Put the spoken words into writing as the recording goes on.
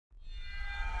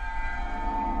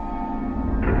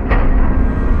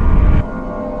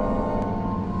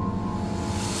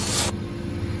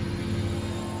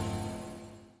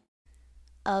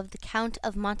of the Count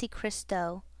of Monte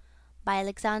Cristo by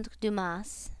Alexandre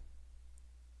Dumas.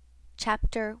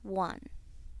 Chapter 1.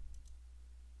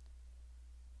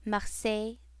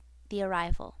 Marseille, the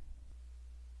arrival.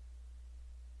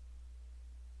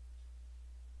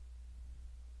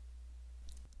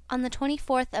 On the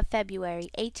 24th of February,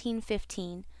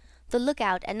 1815, the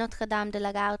lookout at Notre-Dame de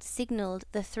la Garde signaled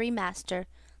the three-master,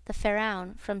 the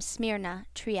Pharaon, from Smyrna,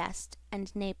 Trieste,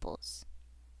 and Naples.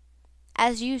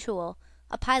 As usual,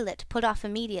 a pilot put off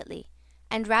immediately,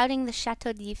 and routing the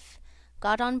Château d'If,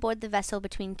 got on board the vessel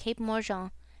between Cape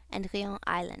Morgan and Rion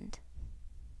Island.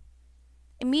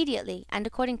 Immediately, and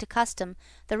according to custom,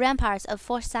 the ramparts of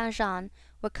Fort Saint-Jean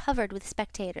were covered with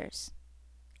spectators.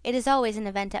 It is always an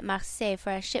event at Marseille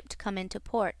for a ship to come into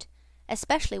port,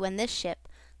 especially when this ship,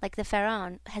 like the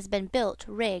Pharaon, has been built,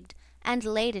 rigged, and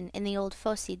laden in the old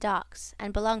Fosse docks,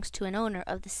 and belongs to an owner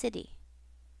of the city.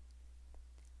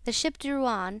 The ship drew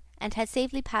on, and had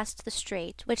safely passed the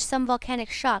strait which some volcanic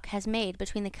shock has made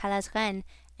between the Calazren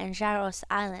and Jaros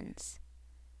Islands,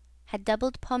 had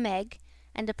doubled Pomègue,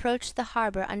 and approached the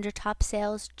harbour under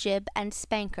topsails, jib, and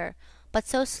spanker, but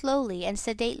so slowly and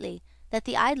sedately that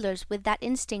the idlers, with that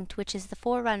instinct which is the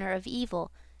forerunner of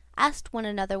evil, asked one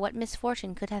another what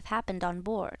misfortune could have happened on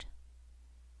board.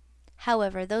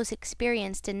 However, those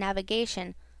experienced in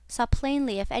navigation saw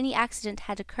plainly if any accident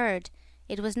had occurred,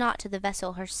 it was not to the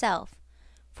vessel herself,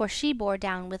 for she bore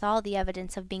down with all the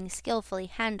evidence of being skilfully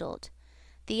handled,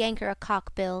 the anchor a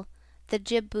cock-bill, the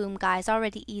jib-boom guys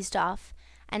already eased off,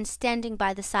 and standing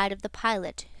by the side of the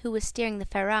pilot, who was steering the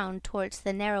Pharaon towards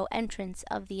the narrow entrance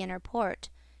of the inner port,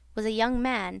 was a young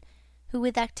man, who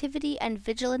with activity and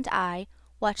vigilant eye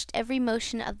watched every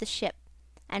motion of the ship,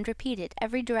 and repeated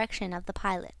every direction of the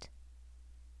pilot.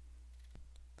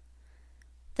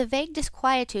 The vague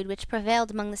disquietude which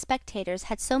prevailed among the spectators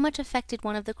had so much affected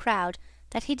one of the crowd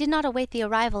that he did not await the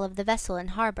arrival of the vessel in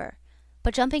harbour,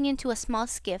 but jumping into a small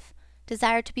skiff,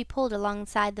 desired to be pulled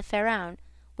alongside the Pharaon,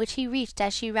 which he reached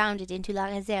as she rounded into La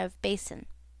Réserve basin.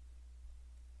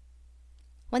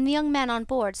 When the young man on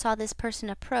board saw this person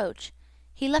approach,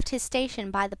 he left his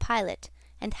station by the pilot,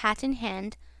 and hat in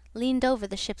hand, leaned over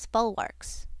the ship's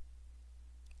bulwarks.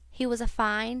 He was a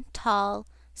fine, tall,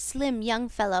 slim young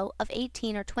fellow of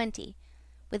 18 or 20,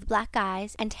 with black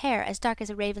eyes and hair as dark as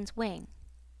a raven's wing,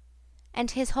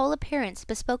 and his whole appearance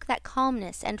bespoke that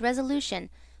calmness and resolution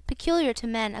peculiar to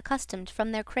men accustomed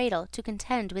from their cradle to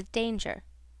contend with danger.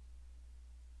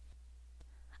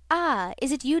 "Ah,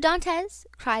 is it you, Dantès?"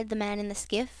 cried the man in the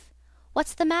skiff.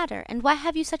 "What's the matter, and why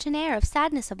have you such an air of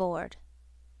sadness aboard?"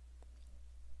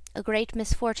 "A great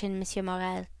misfortune, Monsieur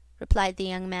Morel," replied the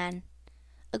young man.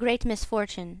 "A great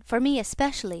misfortune, for me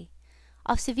especially.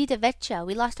 Off Civita Vecchia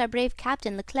we lost our brave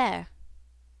captain Leclerc."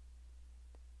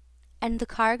 "And the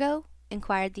cargo?"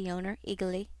 inquired the owner,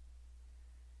 eagerly.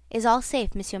 "Is all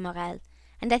safe, Monsieur Morel,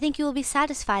 and I think you will be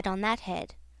satisfied on that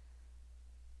head.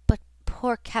 But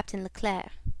poor Captain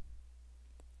Leclerc!"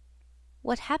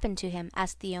 "What happened to him?"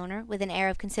 asked the owner, with an air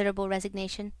of considerable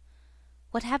resignation.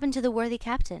 "What happened to the worthy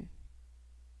captain?"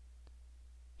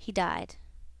 "He died."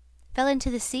 "Fell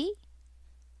into the sea?"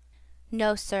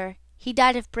 "No, sir, he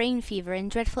died of brain fever in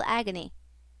dreadful agony."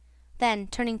 Then,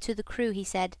 turning to the crew, he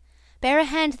said, "Bear a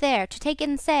hand there, to take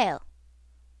in sail."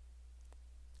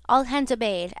 All hands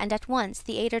obeyed, and at once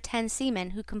the 8 or 10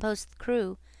 seamen who composed the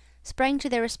crew sprang to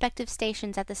their respective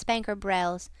stations at the spanker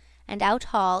brails and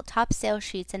out-haul, topsail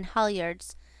sheets and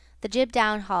halyards, the jib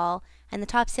down-haul, and the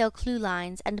topsail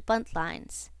clew-lines and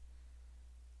bunt-lines.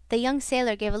 The young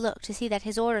sailor gave a look to see that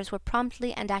his orders were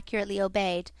promptly and accurately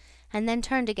obeyed, and then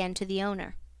turned again to the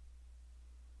owner.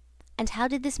 "And how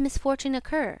did this misfortune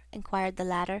occur?" inquired the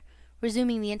latter,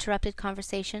 resuming the interrupted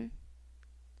conversation.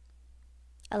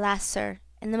 "Alas, sir,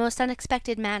 in the most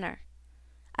unexpected manner.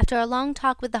 After a long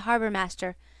talk with the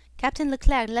harbour-master, Captain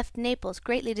Leclerc left Naples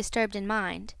greatly disturbed in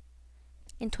mind.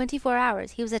 In 24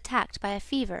 hours he was attacked by a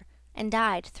fever, and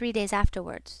died 3 days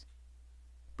afterwards.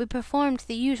 We performed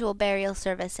the usual burial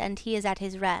service, and he is at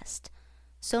his rest,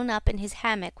 sewn up in his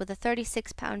hammock with a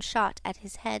 36-pound shot at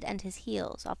his head and his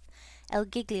heels, off El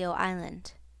Giglio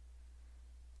Island.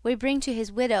 We bring to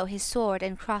his widow his sword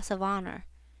and cross of honour.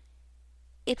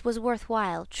 It was worth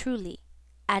while, truly,"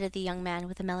 added the young man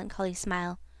with a melancholy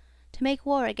smile, "to make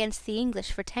war against the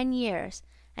English for 10 years,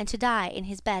 and to die in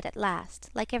his bed at last,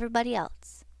 like everybody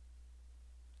else."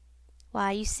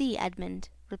 "Why, you see, Edmund,"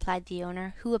 replied the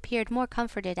owner, who appeared more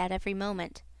comforted at every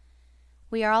moment,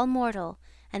 "we are all mortal,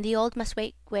 and the old must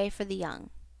make way for the young.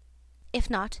 If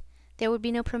not, there would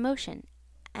be no promotion,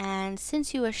 and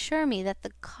since you assure me that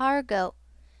the cargo—"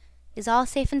 is all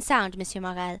safe and sound, Monsieur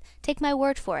Morel. Take my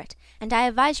word for it, and I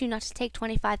advise you not to take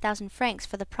 25,000 francs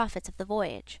for the profits of the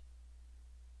voyage."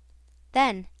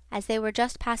 Then, as they were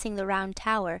just passing the Round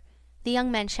Tower, the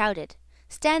young men shouted,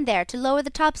 "Stand there, to lower the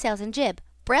topsails and jib!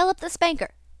 Brail up the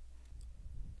spanker!"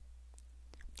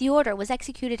 The order was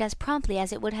executed as promptly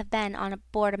as it would have been on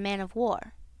board a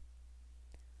man-of-war.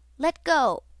 "Let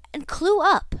go, and clew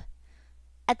up!"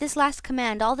 At this last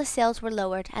command all the sails were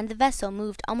lowered, and the vessel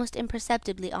moved almost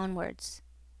imperceptibly onwards.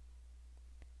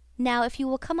 "Now, if you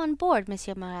will come on board,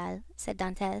 Monsieur Morel," said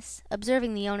Dantès,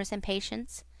 observing the owner's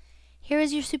impatience, "here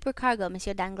is your supercargo,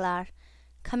 Monsieur Danglars,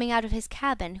 coming out of his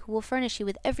cabin, who will furnish you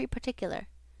with every particular.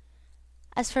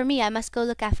 As for me, I must go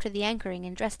look after the anchoring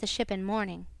and dress the ship in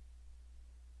mourning."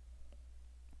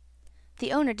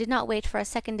 The owner did not wait for a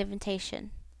second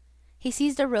invitation. He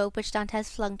seized a rope which Dantès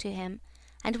flung to him,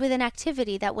 and with an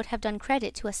activity that would have done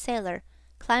credit to a sailor,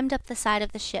 climbed up the side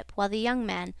of the ship, while the young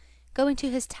man, going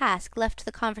to his task, left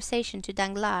the conversation to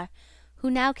Danglars, who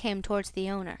now came towards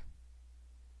the owner.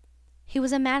 He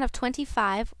was a man of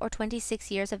 25 or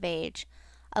 26 years of age,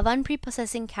 of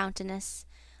unprepossessing countenance,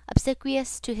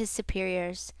 obsequious to his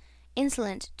superiors,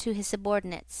 insolent to his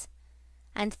subordinates,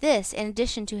 and this in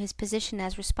addition to his position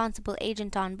as responsible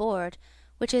agent on board,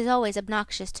 which is always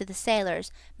obnoxious to the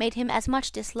sailors, made him as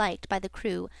much disliked by the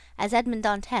crew as Edmond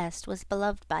Dantès was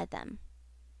beloved by them.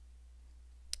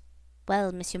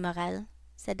 "Well, Monsieur Morel,"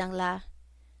 said Danglars,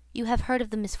 "you have heard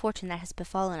of the misfortune that has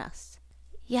befallen us."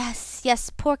 "Yes, yes,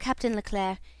 poor Captain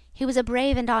Leclerc. He was a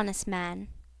brave and honest man."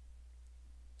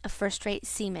 "A first-rate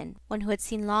seaman, one who had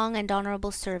seen long and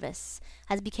honorable service,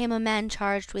 has become a man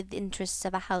charged with the interests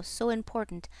of a house so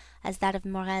important as that of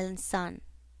Morel & Son,"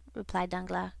 replied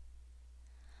Danglars.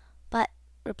 "But,"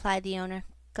 replied the owner,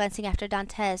 glancing after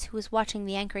Dantès, who was watching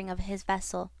the anchoring of his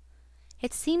vessel,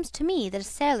 "it seems to me that a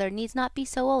sailor needs not be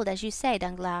so old as you say,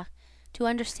 Danglars, to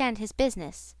understand his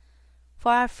business,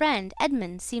 for our friend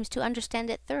Edmond seems to understand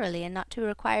it thoroughly and not to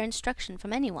require instruction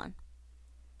from anyone."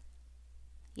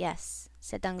 "Yes,"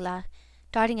 said Danglars,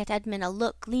 darting at Edmond a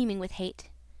look gleaming with hate.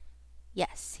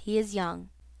 "Yes, he is young,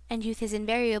 and youth is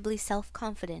invariably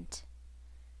self-confident."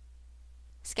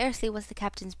 Scarcely was the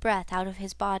captain's breath out of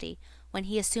his body when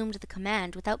he assumed the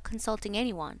command without consulting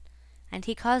anyone, and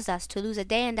he caused us to lose a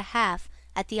day and a half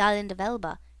at the island of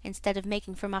Elba instead of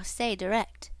making for Marseille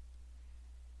direct.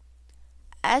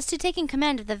 "As to taking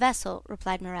command of the vessel,"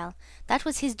 replied Morel, "that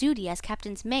was his duty as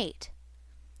captain's mate.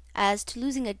 As to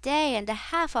losing a day and a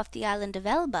half off the island of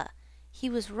Elba, he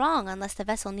was wrong unless the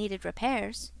vessel needed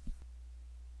repairs."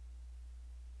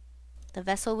 "The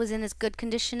vessel was in as good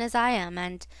condition as I am,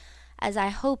 and as I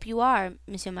hope you are,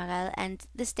 Monsieur Morel, and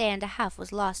this day and a half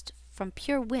was lost from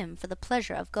pure whim for the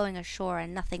pleasure of going ashore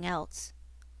and nothing else."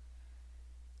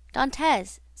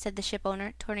 "Dantès," said the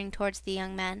shipowner, turning towards the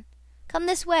young man, "come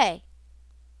this way."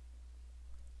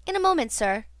 "In a moment,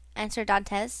 sir," answered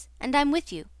Dantès, "and I'm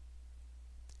with you."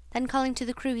 Then calling to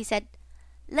the crew, he said,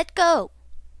 "Let go!"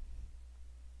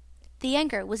 The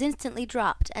anchor was instantly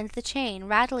dropped, and the chain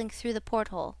rattling through the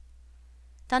porthole.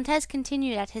 Dantès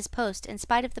continued at his post in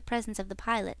spite of the presence of the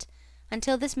pilot,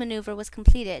 until this maneuver was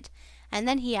completed, and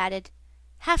then he added,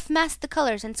 "Half-mast the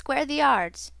colors and square the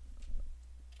yards."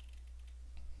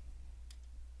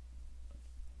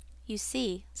 "You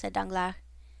see," said Danglars,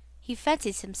 "he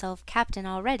fancies himself captain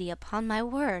already, upon my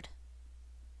word."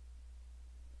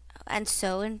 "And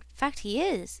so, in fact, he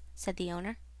is," said the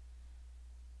owner.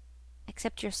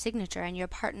 "Except your signature and your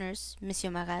partner's,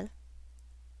 Monsieur Morel."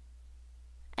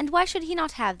 "And why should he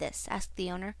not have this?" asked the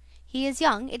owner. "He is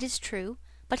young, it is true,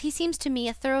 but he seems to me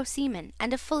a thorough seaman,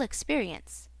 and of full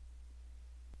experience."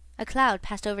 A cloud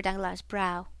passed over Danglars'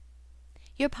 brow.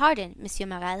 "Your pardon, Monsieur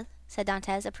Morel," said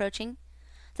Dantès, approaching.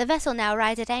 "The vessel now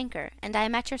rides at anchor, and I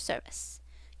am at your service.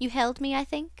 You hailed me, I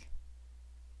think?"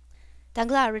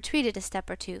 Danglars retreated a step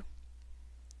or two.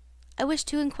 "I wish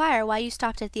to inquire why you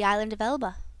stopped at the island of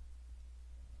Elba."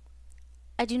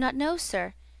 "I do not know,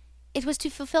 sir. It was to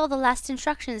fulfill the last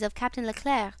instructions of Captain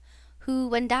Leclerc, who,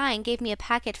 when dying, gave me a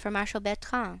packet for Marshal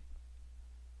Bertrand."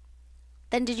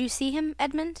 "Then did you see him,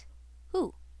 Edmond?"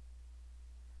 "Who?"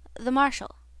 "The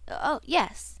marshal." "Oh,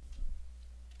 yes."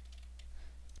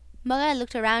 Morel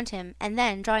looked around him, and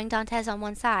then, drawing Dantès on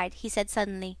one side, he said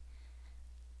suddenly,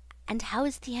 "And how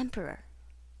is the emperor?"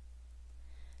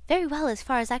 "Very well, as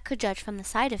far as I could judge from the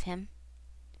sight of him."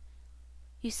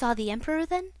 "You saw the emperor,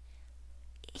 then?"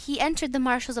 "He entered the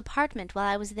marshal's apartment while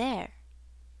I was there."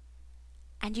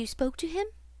 "And you spoke to him?"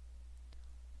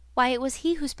 "Why, it was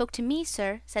he who spoke to me,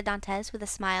 sir," said Dantès, with a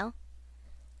smile.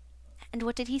 "And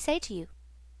what did he say to you?"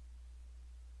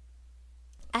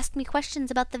 asked me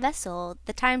questions about the vessel,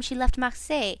 the time she left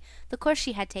Marseille, the course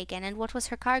she had taken, and what was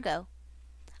her cargo.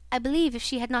 I believe if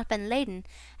she had not been laden,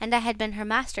 and I had been her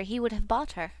master, he would have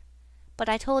bought her. But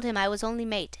I told him I was only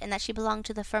mate, and that she belonged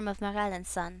to the firm of Morel and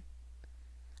Son.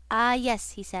 Ah,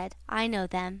 yes, he said, I know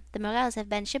them. The Morels have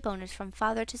been shipowners from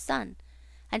father to son,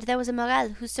 and there was a Morel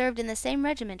who served in the same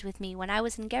regiment with me when I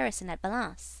was in garrison at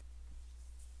Valence.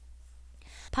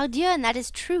 Pardieu, and that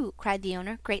is true, cried the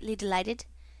owner, greatly delighted.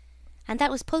 And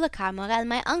that was Policar Morel,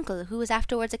 my uncle, who was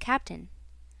afterwards a captain.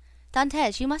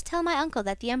 Dantès, you must tell my uncle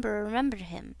that the Emperor remembered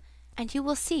him, and you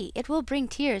will see it will bring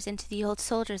tears into the old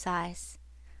soldier's eyes.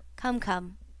 Come,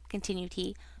 come, continued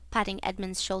he, patting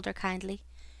Edmund's shoulder kindly.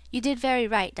 You did very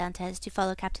right, Dantès, to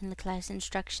follow Captain Leclerc's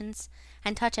instructions,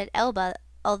 and touch at Elba,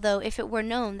 although if it were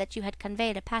known that you had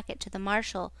conveyed a packet to the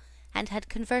marshal, and had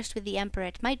conversed with the Emperor,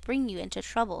 it might bring you into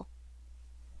trouble.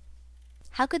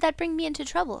 How could that bring me into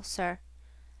trouble, sir?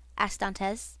 Asked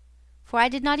Dantès, for I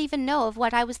did not even know of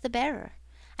what I was the bearer,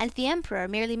 and the Emperor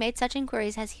merely made such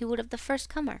inquiries as he would of the first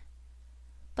comer.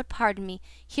 But pardon me,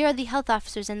 here are the health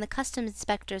officers and the customs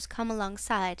inspectors come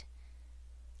alongside.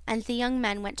 And the young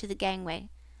man went to the gangway.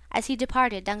 As he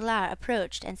departed, Danglars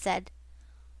approached and said,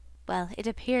 Well, it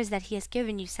appears that he has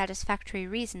given you satisfactory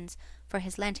reasons for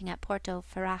his landing at Porto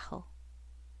Ferrajo.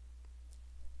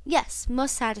 Yes,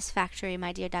 most satisfactory,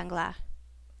 my dear Danglars.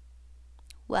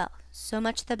 Well, so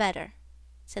much the better,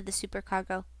 said the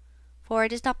supercargo, for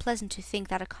it is not pleasant to think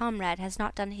that a comrade has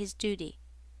not done his duty.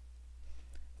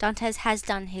 Dantès has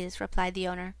done his, replied the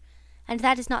owner, and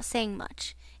that is not saying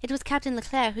much. It was Captain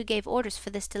Leclerc who gave orders for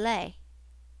this delay.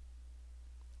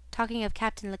 Talking of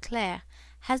Captain Leclerc,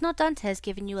 has not Dantès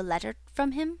given you a letter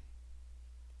from him?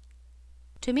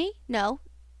 To me? No.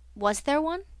 Was there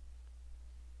one?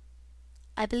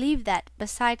 I believe that,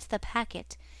 besides the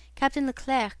packet, Captain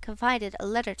Leclerc confided a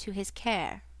letter to his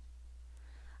care.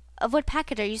 Of what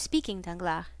packet are you speaking,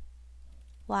 Danglars?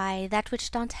 Why, that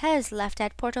which Dantès left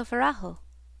at Porto Ferrajo.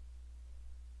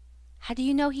 How do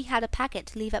you know he had a packet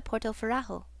to leave at Porto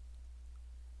Ferrajo?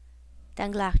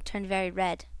 Danglars turned very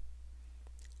red.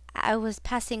 I was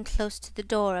passing close to the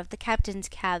door of the captain's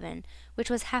cabin, which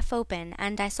was half open,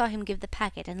 and I saw him give the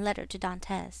packet and letter to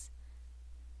Dantès.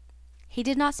 He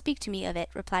did not speak to me of it,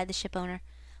 replied the shipowner,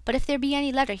 but if there be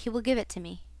any letter, he will give it to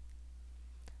me.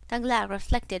 Danglars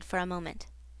reflected for a moment.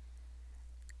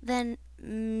 Then,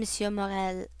 Monsieur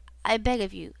Morel, I beg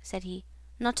of you, said he,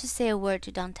 not to say a word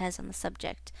to Dantès on the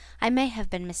subject. I may have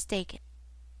been mistaken.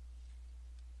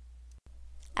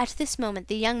 At this moment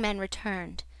the young man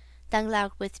returned.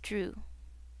 Danglars withdrew.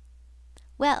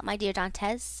 Well, my dear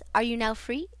Dantès, are you now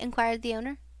free? Inquired the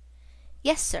owner.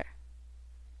 Yes, sir.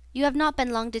 You have not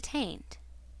been long detained.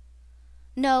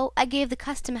 No, I gave the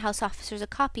custom-house officers a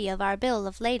copy of our bill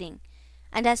of lading,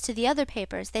 and as to the other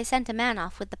papers, they sent a man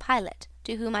off with the pilot,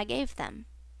 to whom I gave them.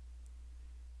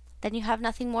 Then you have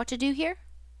nothing more to do here?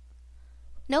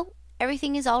 No,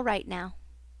 everything is all right now.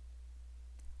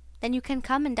 Then you can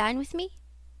come and dine with me?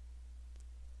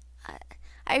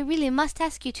 I really must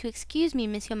ask you to excuse me,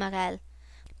 Monsieur Morel.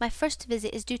 My first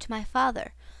visit is due to my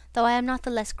father, though I am not the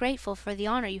less grateful for the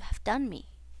honor you have done me.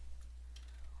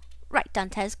 Right,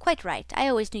 Dantès, quite right. I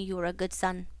always knew you were a good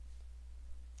son.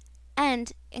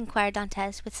 And, inquired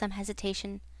Dantès with some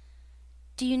hesitation,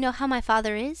 do you know how my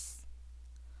father is?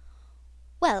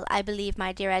 Well, I believe,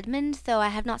 my dear Edmund, though I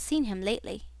have not seen him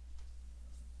lately.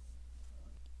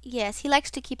 Yes, he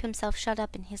likes to keep himself shut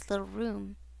up in his little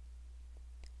room.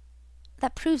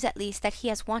 That proves at least that he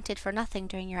has wanted for nothing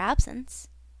during your absence.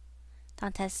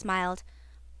 Dantès smiled.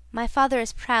 My father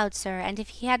is proud, sir, and if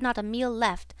he had not a meal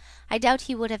left, I doubt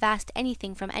he would have asked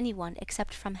anything from anyone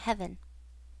except from heaven.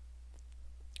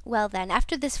 Well, then,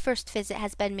 after this first visit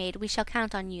has been made, we shall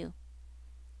count on you.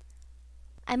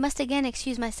 I must again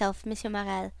excuse myself, Monsieur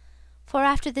Morel, for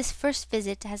after this first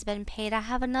visit has been paid, I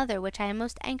have another which I am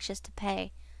most anxious to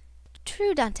pay.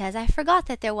 True, Dantès, I forgot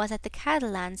that there was at the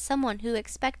Catalans someone who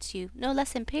expects you no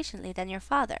less impatiently than your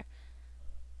father.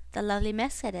 The lovely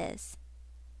Mercédès.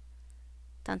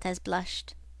 Dantès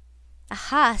blushed.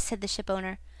 Aha, said the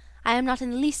shipowner, I am not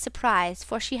in the least surprised,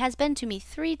 for she has been to me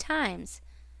 3 times,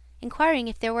 inquiring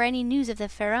if there were any news of the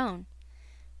Pharaon.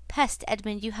 Peste,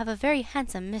 Edmund, you have a very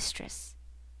handsome mistress.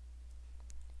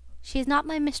 She is not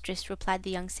my mistress, replied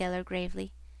the young sailor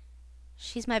gravely.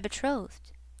 She is my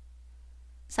betrothed.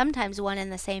 Sometimes one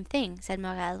and the same thing, said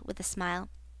Morel with a smile.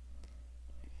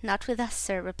 Not with us,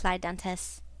 sir, replied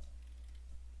Dantès.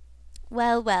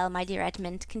 Well, well, my dear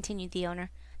Edmund, continued the owner,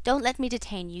 don't let me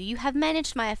detain you. You have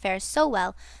managed my affairs so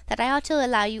well that I ought to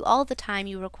allow you all the time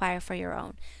you require for your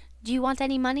own. Do you want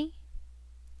any money?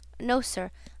 No,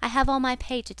 sir, I have all my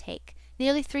pay to take,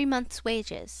 Nearly 3 months'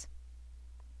 wages."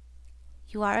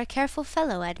 "You are a careful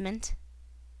fellow, Edmund."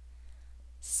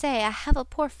 "Say, I have a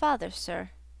poor father, sir."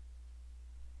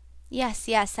 "Yes,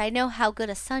 yes, I know how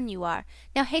good a son you are.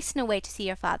 Now hasten away to see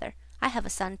your father. I have a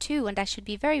son too, and I should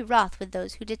be very wroth with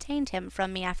those who detained him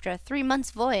from me after a 3 months'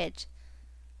 voyage."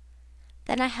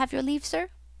 "Then I have your leave,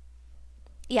 sir?"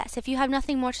 "Yes, if you have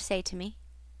nothing more to say to me."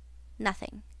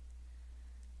 "Nothing."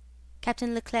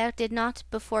 "Captain Leclerc did not,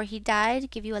 before he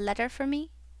died, give you a letter for me?"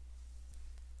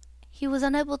 "He was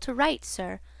unable to write,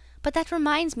 sir. But that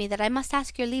reminds me that I must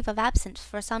ask your leave of absence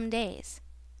for some days."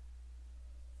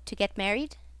 "To get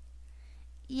married?"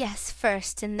 "Yes,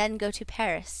 first, and then go to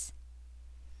Paris."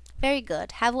 "Very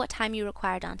good. Have what time you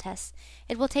require, Dantès.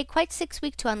 It will take quite 6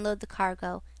 weeks to unload the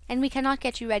cargo, and we cannot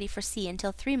get you ready for sea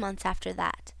until 3 months after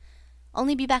that.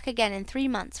 Only be back again in 3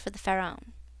 months for the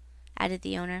Pharaon," added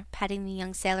the owner, patting the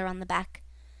young sailor on the back.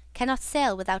 "Cannot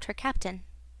sail without her captain."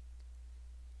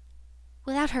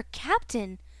 "Without her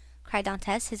captain!" cried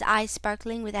Dantès, his eyes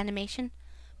sparkling with animation.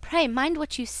 "Pray mind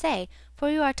what you say, for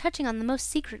you are touching on the most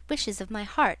secret wishes of my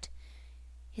heart.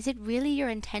 Is it really your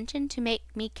intention to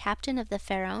make me captain of the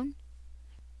Pharaon?"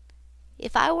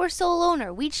 "If I were sole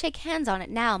owner, we'd shake hands on it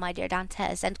now, my dear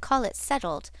Dantès, and call it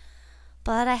settled.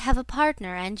 But I have a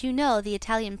partner, and you know the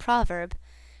Italian proverb,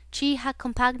 chi ha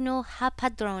compagno ha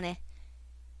padrone.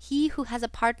 He who has a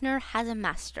partner has a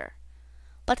master.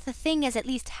 But the thing is at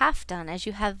least half done, as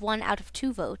you have 1 out of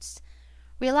 2 votes.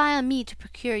 Rely on me to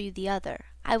procure you the other.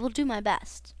 I will do my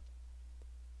best."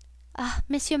 "Ah,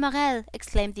 Monsieur Morel!"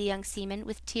 exclaimed the young seaman,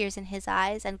 with tears in his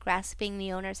eyes, and grasping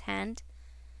the owner's hand.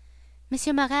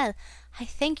 "Monsieur Morel, I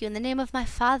thank you in the name of my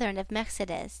father and of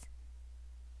Mercédès."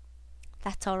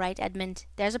 "That's all right, Edmund.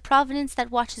 There's a Providence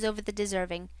that watches over the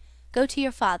deserving. Go to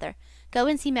your father, go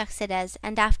and see Mercédès,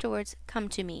 and afterwards come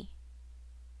to me."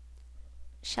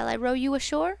 "Shall I row you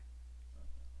ashore?"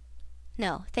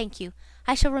 "No, thank you.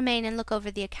 I shall remain and look over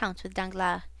the accounts with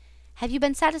Danglars. Have you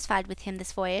been satisfied with him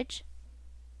this voyage?"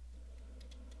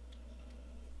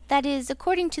 "That is,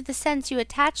 according to the sense you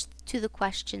attach to the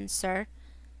question, sir.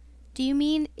 Do you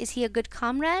mean, is he a good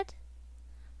comrade?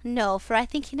 No, for I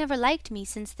think he never liked me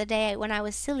since the day when I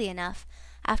was silly enough,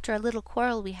 after a little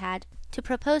quarrel we had, to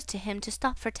propose to him to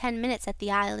stop for 10 minutes at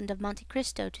the island of Monte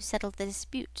Cristo to settle the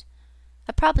dispute,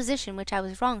 a proposition which I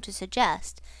was wrong to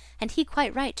suggest, and he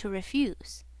quite right to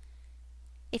refuse.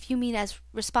 If you mean as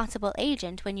responsible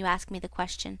agent when you ask me the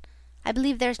question, I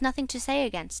believe there is nothing to say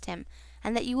against him,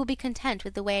 and that you will be content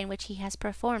with the way in which he has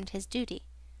performed his duty.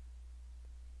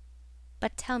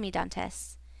 But tell me,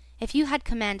 Dantès, if you had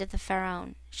command of the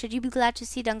Pharaon, should you be glad to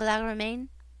see Danglars remain?"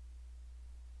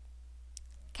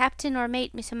 "Captain or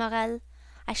mate, Monsieur Morel,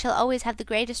 I shall always have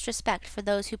the greatest respect for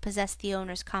those who possess the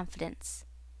owner's confidence."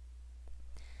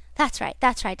 That's right,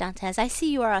 Dantès. I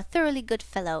see you are a thoroughly good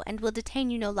fellow, and will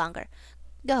detain you no longer.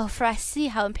 Go, for I see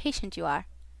how impatient you are."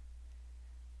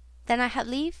 "Then I have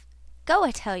leave? Go,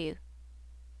 I tell you."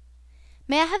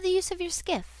 "May I have the use of your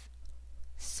skiff?"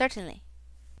 "Certainly."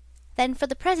 "Then for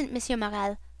the present, Monsieur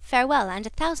Morel, farewell, and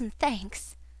 1,000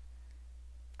 thanks."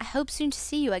 "I hope soon to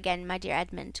see you again, my dear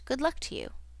Edmund. Good luck to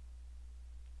you."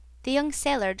 The young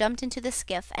sailor jumped into the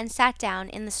skiff and sat down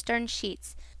in the stern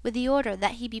sheets, with the order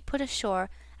that he be put ashore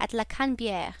at La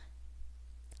Canebière.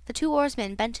 The 2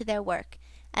 oarsmen bent to their work,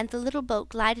 and the little boat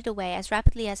glided away as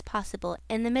rapidly as possible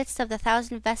in the midst of the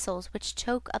 1,000 vessels which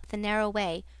choke up the narrow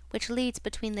way which leads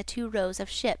between the 2 rows of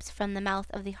ships from the mouth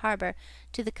of the harbor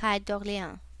to the Quai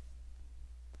d'Orléans.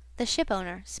 The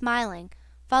shipowner, smiling,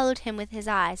 followed him with his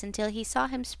eyes until he saw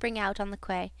him spring out on the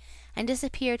quay and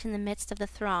disappeared in the midst of the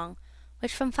throng,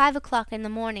 which from 5 o'clock in the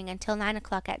morning until 9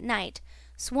 o'clock at night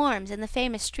swarms in the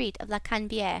famous street of La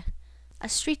Canebière, a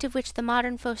street of which the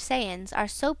modern Phocéens are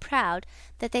so proud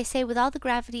that they say with all the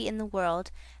gravity in the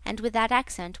world, and with that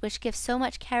accent which gives so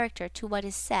much character to what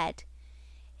is said,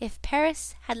 "If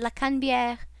Paris had La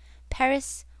Canebière,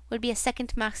 Paris would be a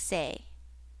second Marseille."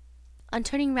 On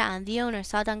turning round, the owner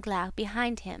saw Danglars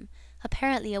behind him,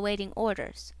 apparently awaiting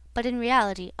orders, but in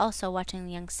reality also watching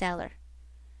the young sailor.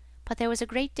 But there was a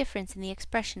great difference in the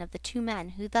expression of the 2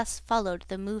 men who thus followed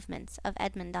the movements of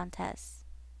Edmond Dantès.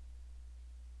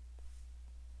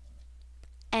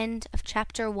 End of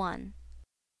chapter 1.